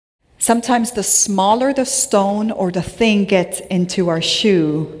Sometimes the smaller the stone or the thing gets into our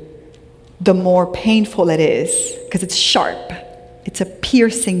shoe, the more painful it is because it's sharp. It's a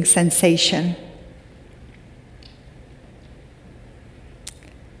piercing sensation.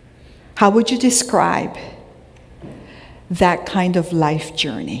 How would you describe that kind of life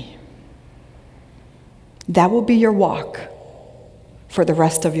journey? That will be your walk for the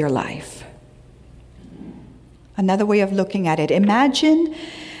rest of your life. Another way of looking at it, imagine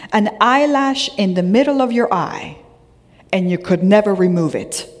an eyelash in the middle of your eye, and you could never remove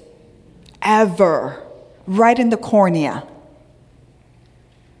it. Ever. Right in the cornea.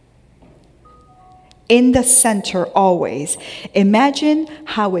 In the center always. Imagine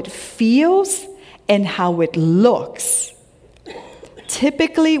how it feels and how it looks.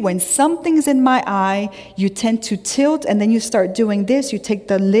 Typically, when something's in my eye, you tend to tilt and then you start doing this. You take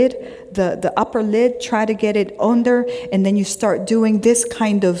the lid, the upper lid, try to get it under, and then you start doing this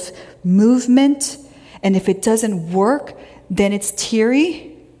kind of movement. And if it doesn't work, then it's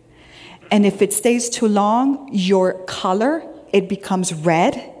teary. And if it stays too long, your color, it becomes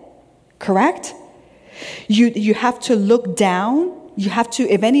red. Correct? You have to look down. You have to,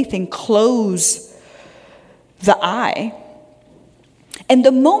 if anything, close the eye. And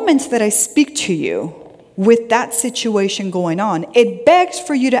the moment that I speak to you with that situation going on, it begs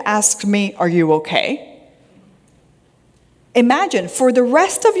for you to ask me, are you okay? Imagine, for the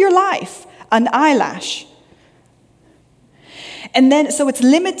rest of your life, an eyelash. And then, so it's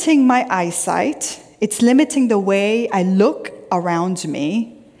limiting my eyesight. It's limiting the way I look around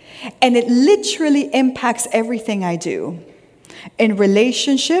me. And it literally impacts everything I do. In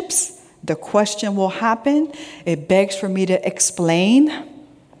relationships, the question will happen. It begs for me to explain.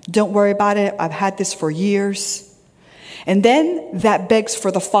 Don't worry about it. I've had this for years. And then that begs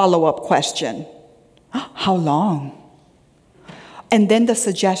for the follow-up question. How long? And then the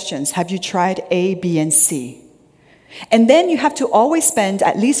suggestions. Have you tried A, B, and C? And then you have to always spend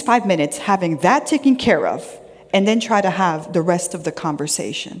at least 5 minutes having that taken care of, and then try to have the rest of the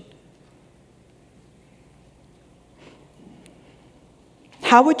conversation.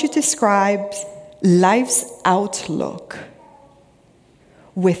 How would you describe life's outlook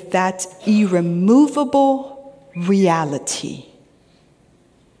with that irremovable reality?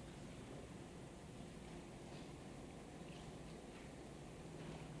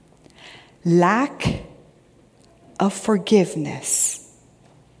 Lack of forgiveness,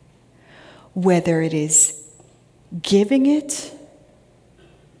 whether it is giving it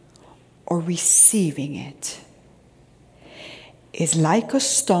or receiving it, is like a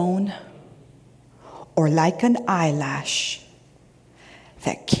stone or like an eyelash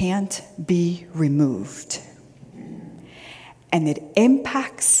that can't be removed. And it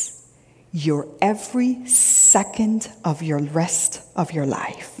impacts your every second of your rest of your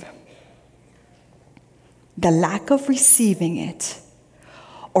life. The lack of receiving it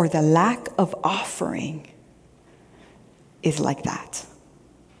or the lack of offering is like that.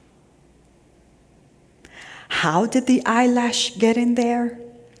 How did the eyelash get in there?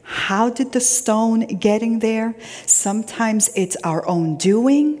 How did the stone get in there? Sometimes it's our own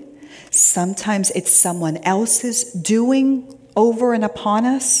doing. Sometimes it's someone else's doing over and upon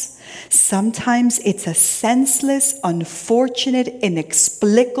us. Sometimes it's a senseless, unfortunate,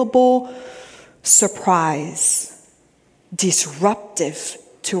 inexplicable surprise, disruptive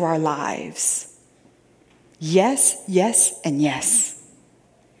to our lives. Yes, yes, and yes.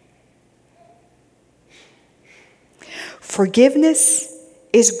 Forgiveness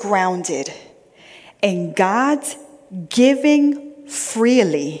is grounded in God's giving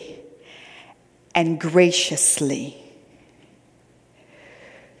freely and graciously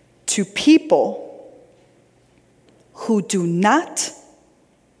to people who do not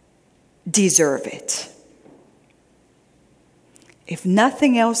deserve it. If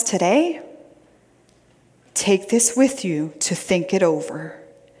nothing else today, take this with you to think it over.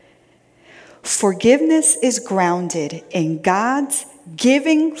 Forgiveness is grounded in God's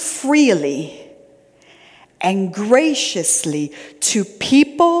giving freely and graciously to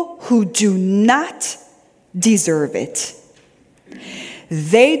people who do not deserve it.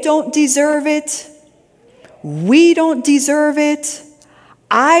 They don't deserve it. We don't deserve it.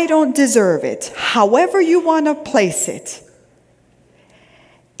 I don't deserve it. However you want to place it,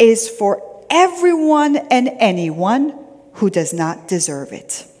 is for everyone and anyone who does not deserve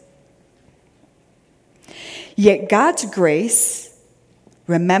it. Yet God's grace,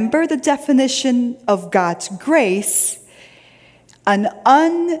 remember the definition of God's grace, an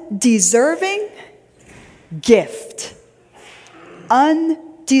undeserving gift.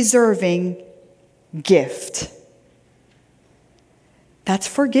 Undeserving gift. That's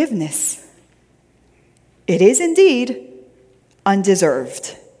forgiveness. It is indeed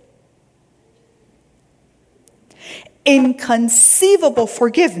undeserved. Inconceivable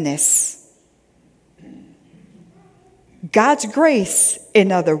forgiveness. God's grace,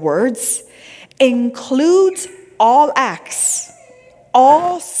 in other words, includes all acts,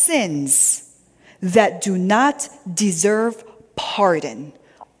 all sins that do not deserve pardon.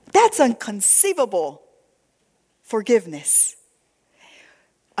 That's inconceivable forgiveness.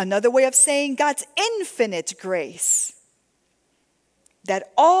 Another way of saying God's infinite grace.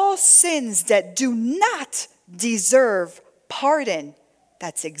 That all sins that do not deserve pardon,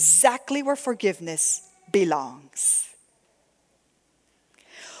 that's exactly where forgiveness belongs.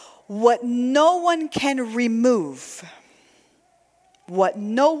 What no one can remove, what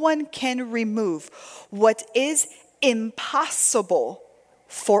is impossible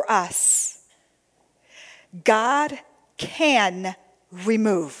for us, God can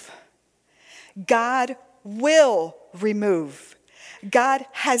remove. God will remove. God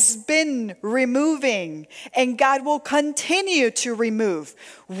has been removing, and God will continue to remove.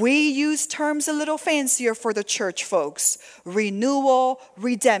 We use terms a little fancier for the church folks. Renewal,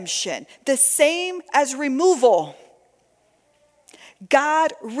 redemption. The same as removal.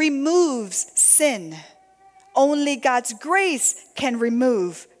 God removes sin. Only God's grace can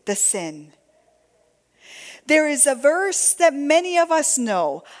remove the sin. There is a verse that many of us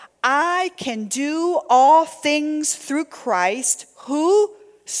know. I can do all things through Christ who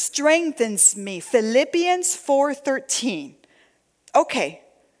strengthens me. Philippians 4:13. Okay.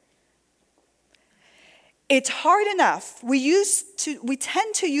 It's hard enough. We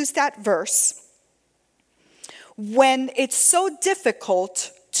tend to use that verse when it's so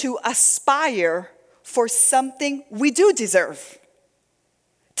difficult to aspire for something we do deserve.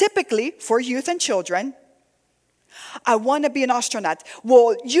 Typically, for youth and children, I want to be an astronaut.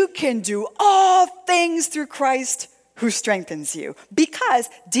 Well, you can do all things through Christ who strengthens you. Because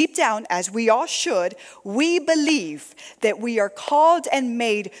deep down, as we all should, we believe that we are called and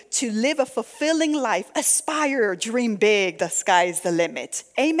made to live a fulfilling life. Aspire, dream big, the sky's the limit.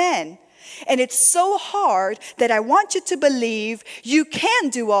 Amen. And it's so hard that I want you to believe you can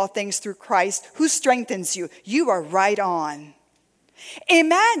do all things through Christ who strengthens you. You are right on.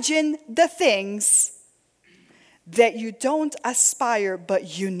 Imagine the things that you don't aspire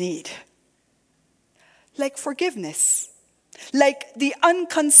but you need. Like forgiveness. Like the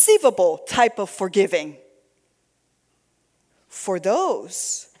inconceivable type of forgiving. For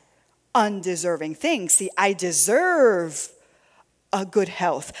those undeserving things. See, I deserve a good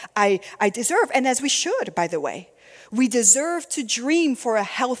health. I deserve, and as we should, by the way. We deserve to dream for a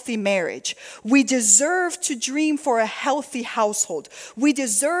healthy marriage. We deserve to dream for a healthy household. We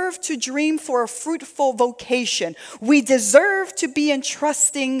deserve to dream for a fruitful vocation. We deserve to be in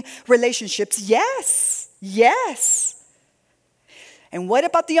trusting relationships. Yes, yes. And what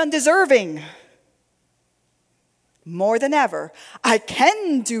about the undeserving? More than ever, I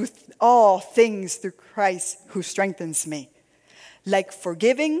can do all things through Christ who strengthens me. Like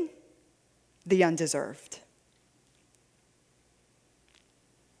forgiving the undeserved.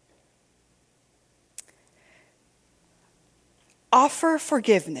 Offer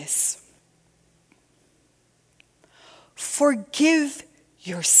forgiveness. Forgive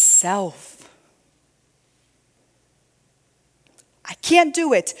yourself. I can't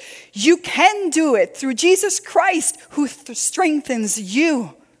do it. You can do it through Jesus Christ who strengthens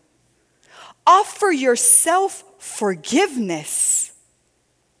you. Offer yourself forgiveness.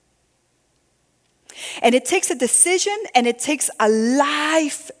 And it takes a decision and it takes a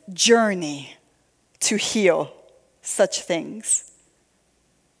life journey to heal such things.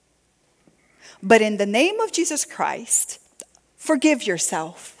 But in the name of Jesus Christ, forgive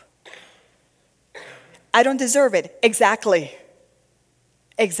yourself. I don't deserve it. Exactly.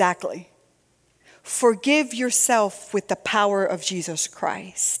 Forgive yourself with the power of Jesus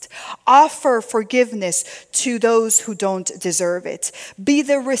Christ. Offer forgiveness to those who don't deserve it. Be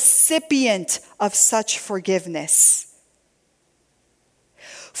the recipient of such forgiveness.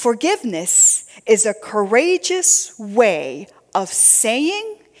 Forgiveness is a courageous way of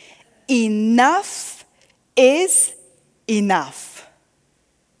saying enough is enough.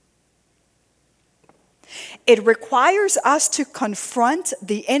 It requires us to confront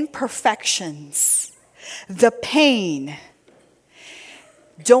the imperfections, the pain.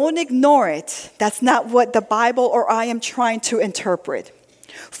 Don't ignore it. That's not what the Bible or I am trying to interpret.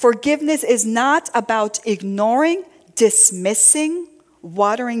 Forgiveness is not about ignoring, dismissing,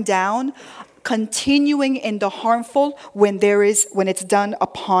 watering down, continuing in the harmful when it's done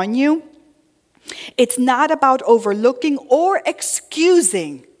upon you. It's not about overlooking or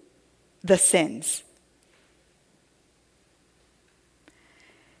excusing the sins.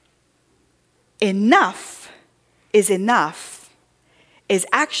 Enough is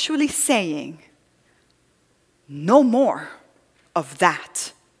actually saying, no more of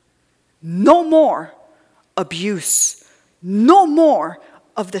that. No more abuse. No more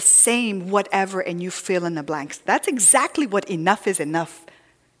of the same whatever, and you fill in the blanks. That's exactly what enough is enough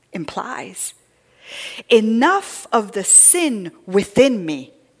implies. Enough of the sin within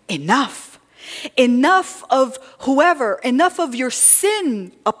me. Enough. Enough of whoever. Enough of your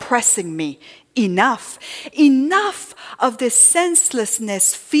sin oppressing me. Enough. Enough of this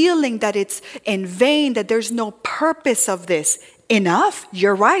senselessness, feeling that it's in vain, that there's no purpose of this. Enough.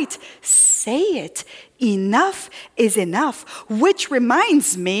 You're right. Say it. Enough is enough. Which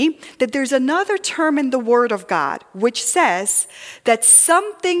reminds me that there's another term in the Word of God which says that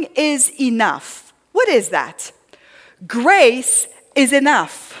something is enough. What is that? Grace is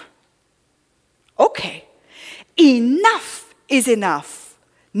enough. Okay. Enough is enough.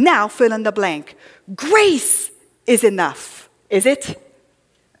 Now fill in the blank. Grace is enough. Is it?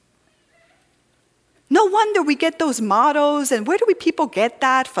 No wonder we get those mottos, and where do we people get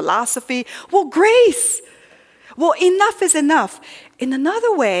that philosophy? Well, grace. Well, enough is enough. In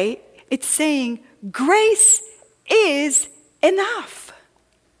another way, it's saying grace is enough.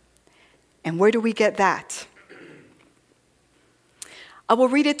 And where do we get that? I will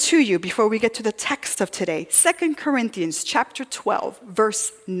read it to you before we get to the text of today. 2 Corinthians chapter 12,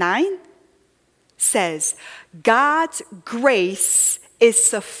 verse 9 says, God's grace is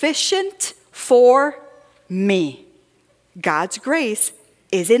sufficient for me. God's grace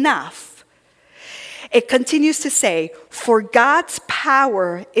is enough. It continues to say, for God's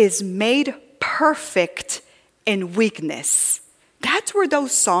power is made perfect in weakness. That's where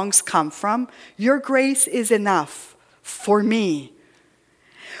those songs come from. Your grace is enough for me.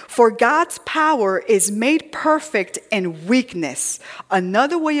 For God's power is made perfect in weakness.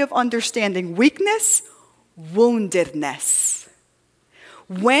 Another way of understanding weakness, woundedness.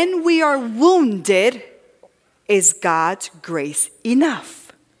 When we are wounded, is God's grace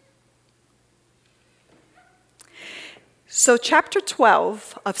enough? So chapter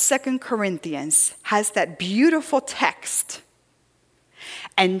 12 of 2 Corinthians has that beautiful text.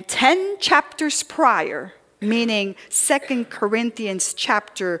 And 10 chapters prior, meaning 2 Corinthians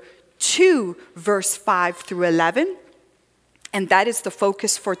chapter 2, verse 5 through 11. And that is the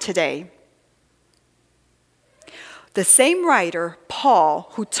focus for today. The same writer, Paul,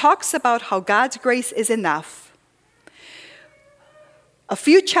 who talks about how God's grace is enough, a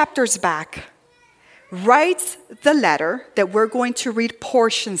few chapters back, writes the letter that we're going to read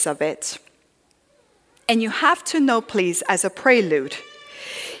portions of it. And you have to know, please, as a prelude,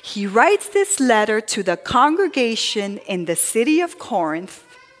 he writes this letter to the congregation in the city of Corinth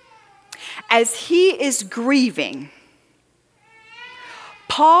as he is grieving.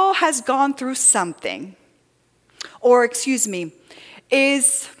 Paul has gone through something,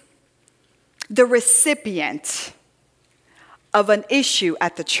 is the recipient of an issue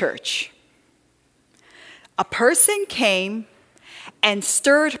at the church. A person came and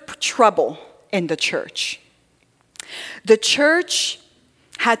stirred trouble in the church. The church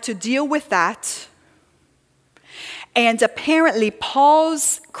had to deal with that. And apparently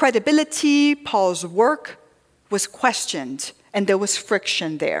Paul's credibility, Paul's work was questioned, and there was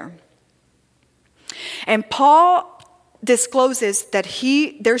friction there. And Paul discloses that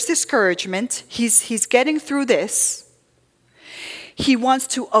there's discouragement. He's getting through this. He wants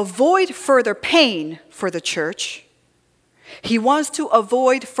to avoid further pain for the church. He wants to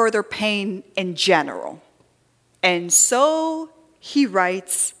avoid further pain in general. And so he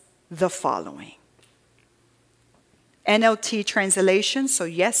writes the following. NLT translation, so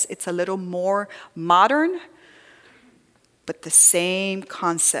yes, it's a little more modern, but the same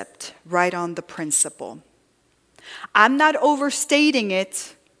concept, right on the principle. I'm not overstating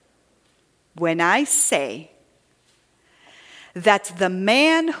it when I say that the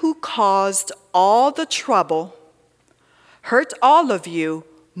man who caused all the trouble hurt all of you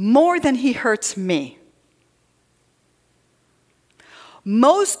more than he hurts me.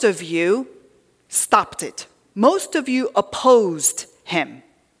 Most of you stopped it. Most of you opposed him.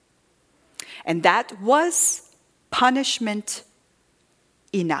 And that was punishment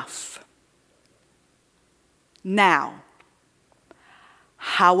enough. Now,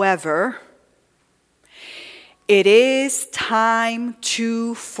 however, it is time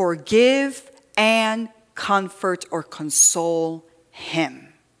to forgive and comfort or console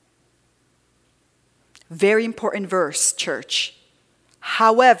him. Very important verse, church.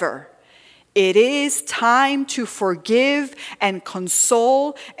 However, It is time to forgive and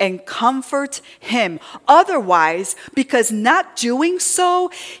console and comfort him. Otherwise, because not doing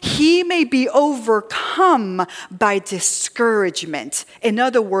so, he may be overcome by discouragement. In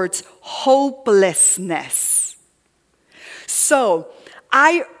other words, hopelessness. So,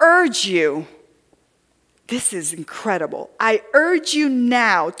 I urge you, this is incredible. I urge you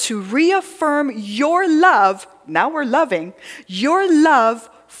now to reaffirm your love, now we're loving, your love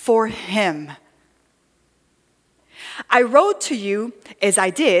for him. I wrote to you, as I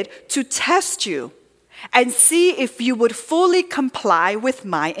did, to test you and see if you would fully comply with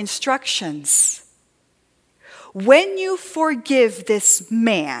my instructions. When you forgive this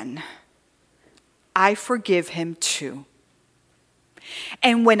man, I forgive him too.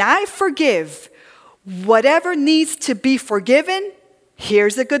 And when I forgive whatever needs to be forgiven,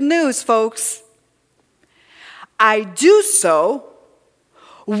 here's the good news, folks. I do so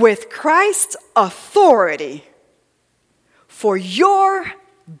with Christ's authority for your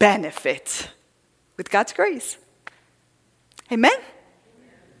benefit, with God's grace. Amen?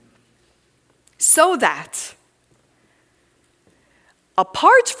 So that,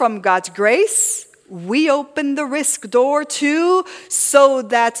 apart from God's grace, we open the risk door too, so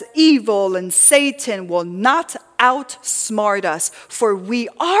that evil and Satan will not outsmart us. For we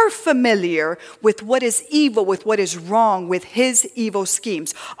are familiar with what is evil, with what is wrong, with his evil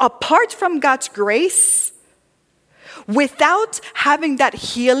schemes. Apart from God's grace, without having that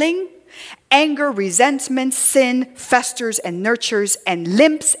healing, anger, resentment, sin festers and nurtures and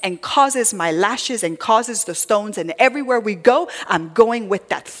limps and causes my lashes and causes the stones. And everywhere we go, I'm going with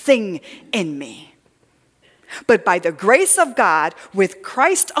that thing in me. But by the grace of God, with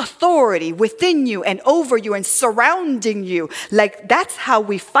Christ's authority within you and over you and surrounding you, like that's how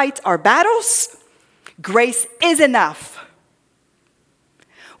we fight our battles, grace is enough.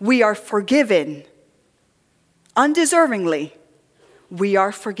 We are forgiven. Undeservingly, we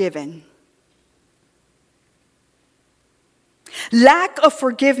are forgiven. Lack of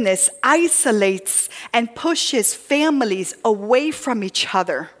forgiveness isolates and pushes families away from each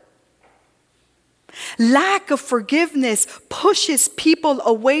other. Lack of forgiveness pushes people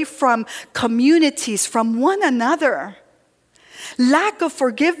away from communities, from one another. Lack of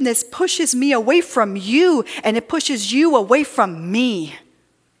forgiveness pushes me away from you, and it pushes you away from me.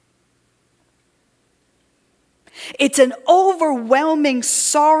 It's an overwhelming,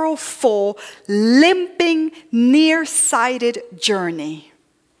 sorrowful, limping, nearsighted journey.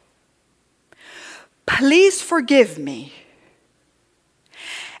 Please forgive me.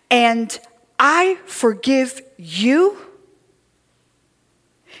 And I forgive you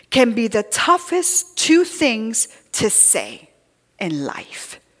can be the toughest two things to say in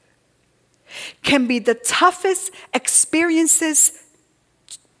life. Can be the toughest experiences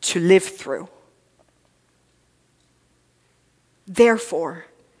to live through. Therefore,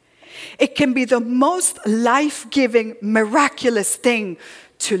 it can be the most life-giving, miraculous thing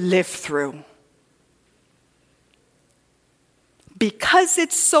to live through. Because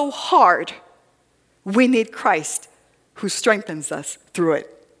it's so hard, we need Christ who strengthens us through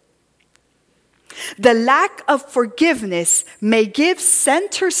it. The lack of forgiveness may give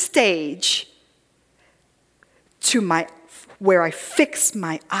center stage to where I fix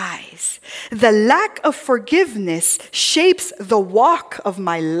my eyes. The lack of forgiveness shapes the walk of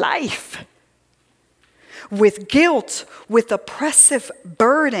my life with guilt, with oppressive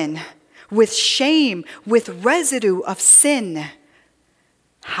burden, with shame, with residue of sin.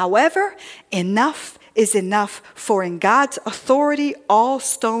 However, enough is enough, for in God's authority, all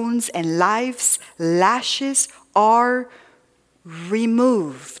stones and life's lashes are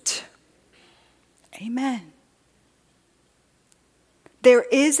removed. Amen. There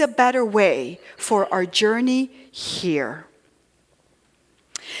is a better way for our journey here.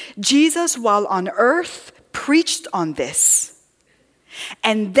 Jesus, while on earth, preached on this.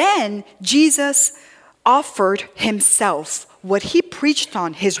 And then Jesus offered himself. What he preached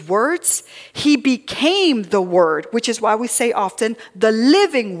on, his words, he became the word, which is why we say often the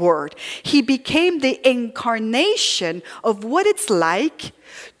living word. He became the incarnation of what it's like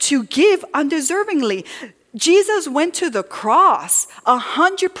to give undeservingly. Jesus went to the cross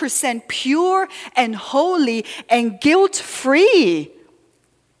 100% pure and holy and guilt-free,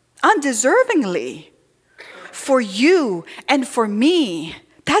 undeservingly, for you and for me.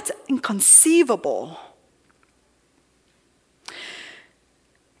 That's inconceivable.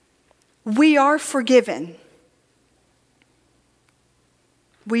 We are forgiven.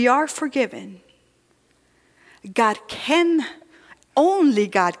 We are forgiven. Only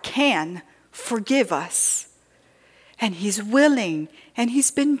God can forgive us. And He's willing, and He's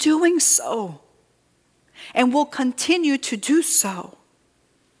been doing so, and will continue to do so.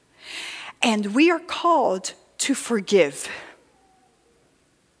 And we are called to forgive.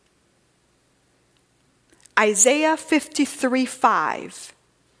 Isaiah 53:5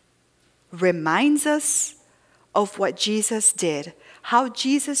 reminds us of what Jesus did, how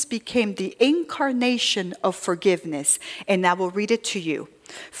Jesus became the incarnation of forgiveness. And I will read it to you.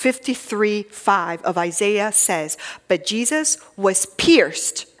 53:5 of Isaiah says, "But Jesus was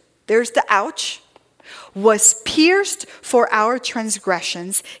pierced," there's the ouch, "was pierced for our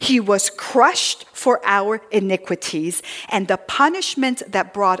transgressions. He was crushed for our iniquities. And the punishment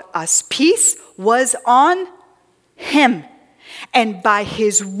that brought us peace was on Him. And by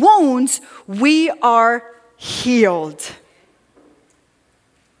His wounds we are healed."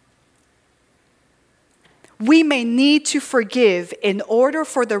 We may need to forgive in order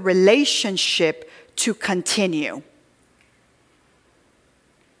for the relationship to continue.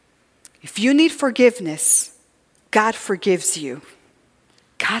 If you need forgiveness, God forgives you.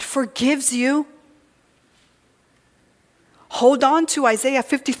 God forgives you. Hold on to Isaiah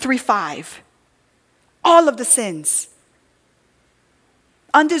 53:5. All of the sins.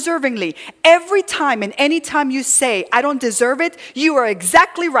 Undeservingly. Every time and any time you say, "I don't deserve it," you are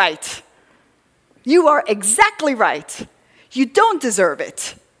exactly right. You are exactly right. You don't deserve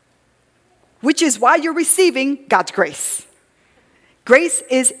it. Which is why you're receiving God's grace. Grace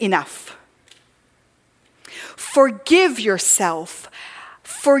is enough. Forgive yourself.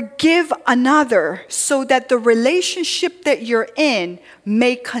 Forgive another so that the relationship that you're in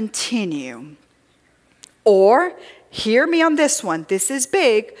may continue. Or, hear me on this one. This is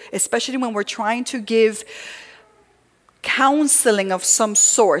big, especially when we're trying to give counseling of some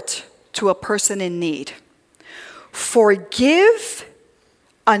sort to a person in need. Forgive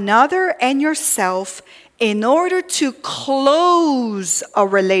another and yourself in order to close a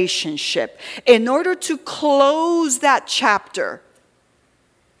relationship, in order to close that chapter.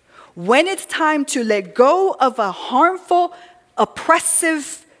 When it's time to let go of a harmful,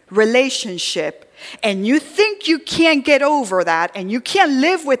 oppressive relationship, and you think you can't get over that, and you can't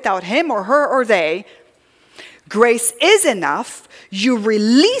live without him or her or they, grace is enough. You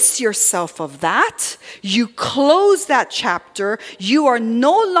release yourself of that. You close that chapter. You are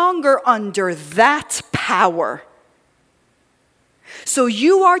no longer under that power. So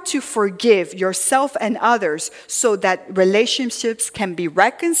you are to forgive yourself and others so that relationships can be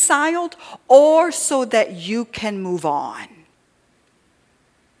reconciled or so that you can move on.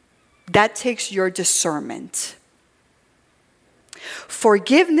 That takes your discernment.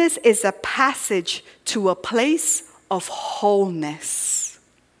 Forgiveness is a passage to a place of wholeness.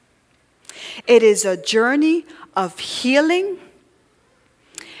 It is a journey of healing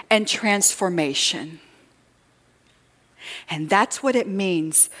and transformation. And that's what it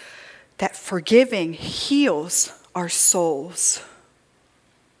means that forgiving heals our souls.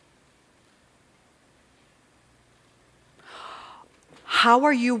 How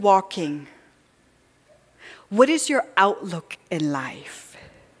are you walking? What is your outlook in life?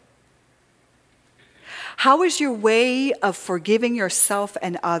 How is your way of forgiving yourself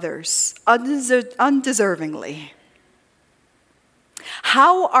and others undeservingly?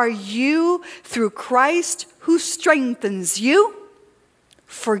 How are you, through Christ who strengthens you,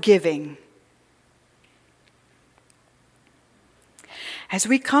 forgiving? As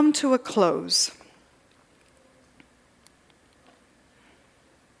we come to a close,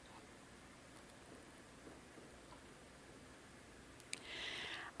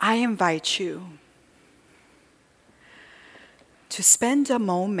 I invite you to spend a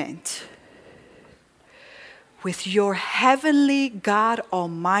moment with your heavenly God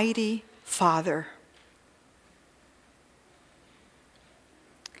Almighty Father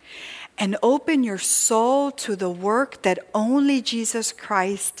and open your soul to the work that only Jesus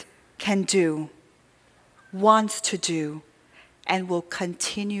Christ can do, wants to do, and will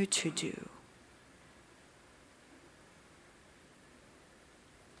continue to do.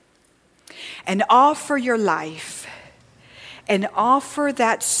 And offer your life, and offer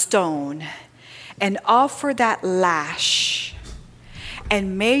that stone, and offer that lash,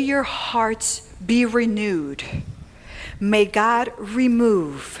 and may your hearts be renewed. May God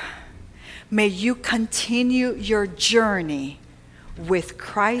remove. May you continue your journey with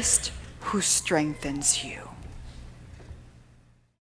Christ who strengthens you.